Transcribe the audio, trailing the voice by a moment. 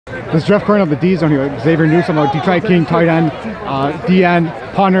This is Jeff Curran of the D zone here. Xavier Newsom, Detroit King, tight end,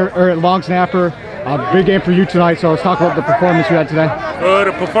 DN, punter, or long snapper. Big game for you tonight. So let's talk about the performance you had today.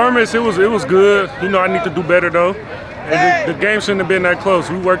 The performance, it was good. You know, I need to do better though. And the game shouldn't have been that close.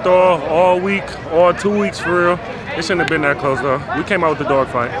 We worked all week, all 2 weeks for real. It shouldn't have been that close though. We came out with the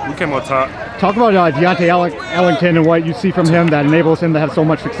dogfight. We came out top. Talk about Deontay Ellington and what you see from him that enables him to have so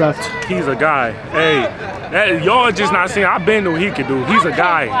much success. He's a guy. Hey, y'all just not seeing. I've been to what he could do. He's a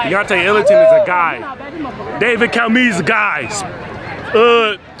guy. Deontay Ellington is a guy. David Calme's a guy.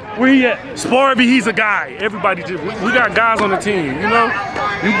 Where he at? Sparvey, he's a guy. Everybody just, we got guys on the team, you know?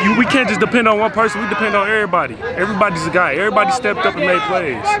 We can't just depend on one person, we depend on everybody. Everybody's a guy. Everybody stepped up and made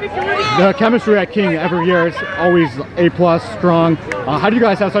plays. The chemistry at King every year is always A+, strong. How do you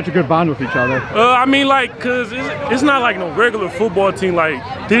guys have such a good bond with each other? I mean, like, cause it's not like no regular football team.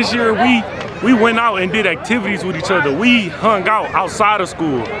 Like, this year we went out and did activities with each other. We hung out outside of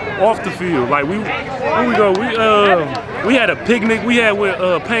school, off the field. Like we had a picnic. We had with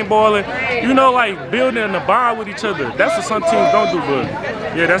paintballing. You know, like building a bond with each other. That's what some teams don't do, but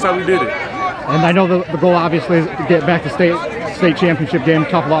yeah, that's how we did it. And I know the goal obviously is to get back to state championship game.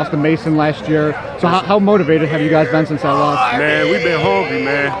 Tough loss to Mason last year. So how motivated have you guys been since that loss? Man, we've been hungry,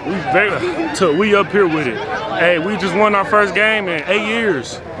 man. We up here with it. Hey, we just won our first game in 8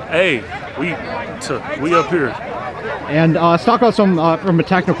 years. Hey, we up here. And let's talk about some from a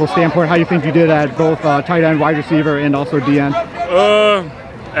technical standpoint. How you think you did at both tight end, wide receiver, and also DN?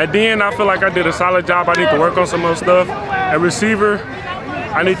 At DN, I feel like I did a solid job. I need to work on some more stuff. At receiver,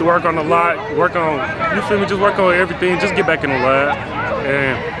 I need to work on a lot. You feel me? Just work on everything. Just get back in the lab.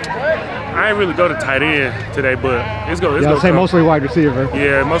 And I ain't really go to tight end today, but it's go. Yeah, I'd say mostly wide receiver.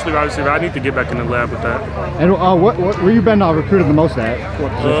 Yeah, mostly wide receiver. I need to get back in the lab with that. And where you been recruited the most at?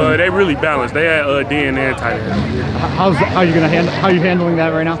 They really balanced. They had DN and tight end. How you handling that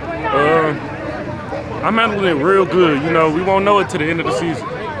right now? I'm handling it real good. You know, we won't know it to the end of the season.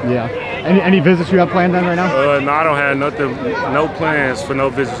 Yeah. Any visits you have planned then right now? No, I don't have nothing. No plans for no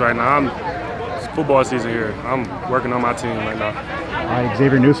visits right now. It's football season here. I'm working on my team right now. All right,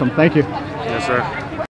 Xavier Newsom, thank you. Yes, sir.